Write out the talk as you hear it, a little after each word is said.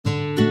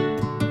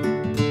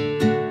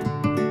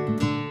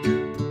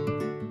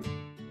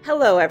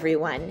Hello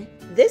everyone,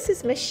 this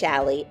is Miss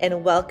Shally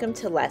and welcome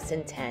to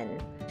Lesson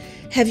 10.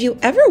 Have you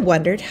ever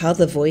wondered how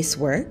the voice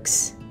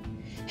works?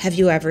 Have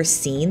you ever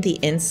seen the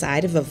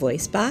inside of a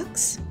voice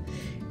box?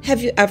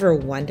 Have you ever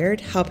wondered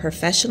how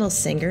professional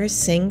singers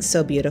sing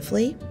so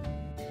beautifully?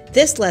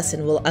 This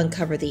lesson will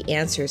uncover the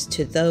answers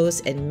to those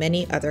and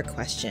many other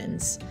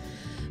questions.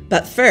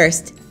 But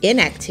first, in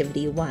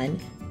Activity 1,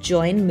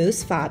 join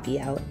Moose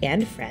Fabio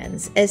and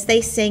friends as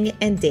they sing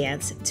and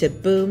dance to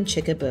Boom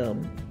Chicka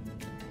Boom.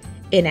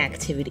 In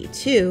Activity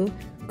 2,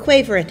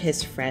 Quaver and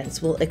his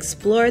friends will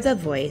explore the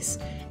voice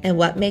and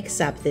what makes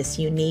up this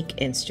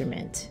unique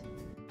instrument.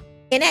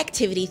 In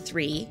Activity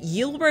 3,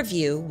 you'll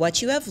review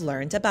what you have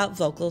learned about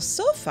vocals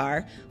so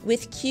far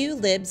with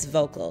Q-Lib's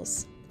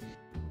vocals.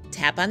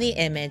 Tap on the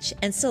image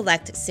and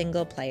select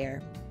Single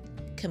Player.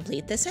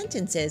 Complete the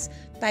sentences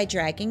by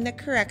dragging the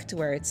correct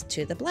words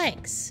to the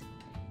blanks.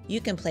 You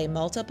can play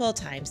multiple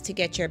times to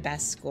get your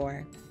best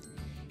score.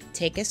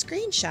 Take a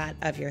screenshot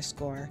of your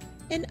score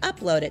and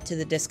upload it to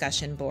the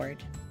discussion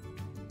board.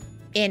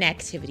 In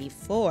Activity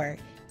 4,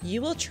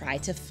 you will try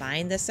to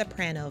find the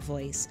soprano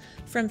voice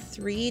from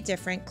 3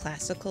 different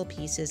classical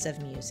pieces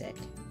of music.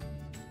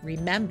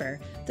 Remember,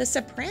 the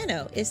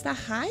soprano is the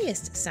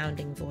highest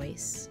sounding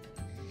voice.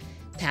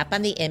 Tap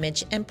on the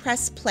image and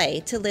press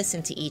play to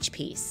listen to each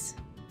piece.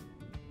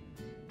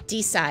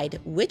 Decide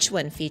which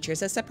one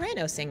features a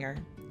soprano singer.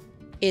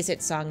 Is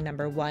it song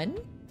number 1,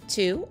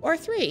 2, or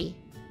 3?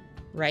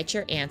 Write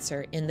your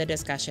answer in the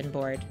discussion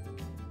board.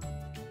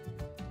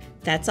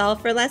 That's all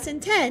for Lesson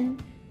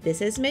 10.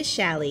 This is Miss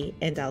Shally,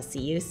 and I'll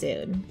see you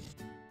soon.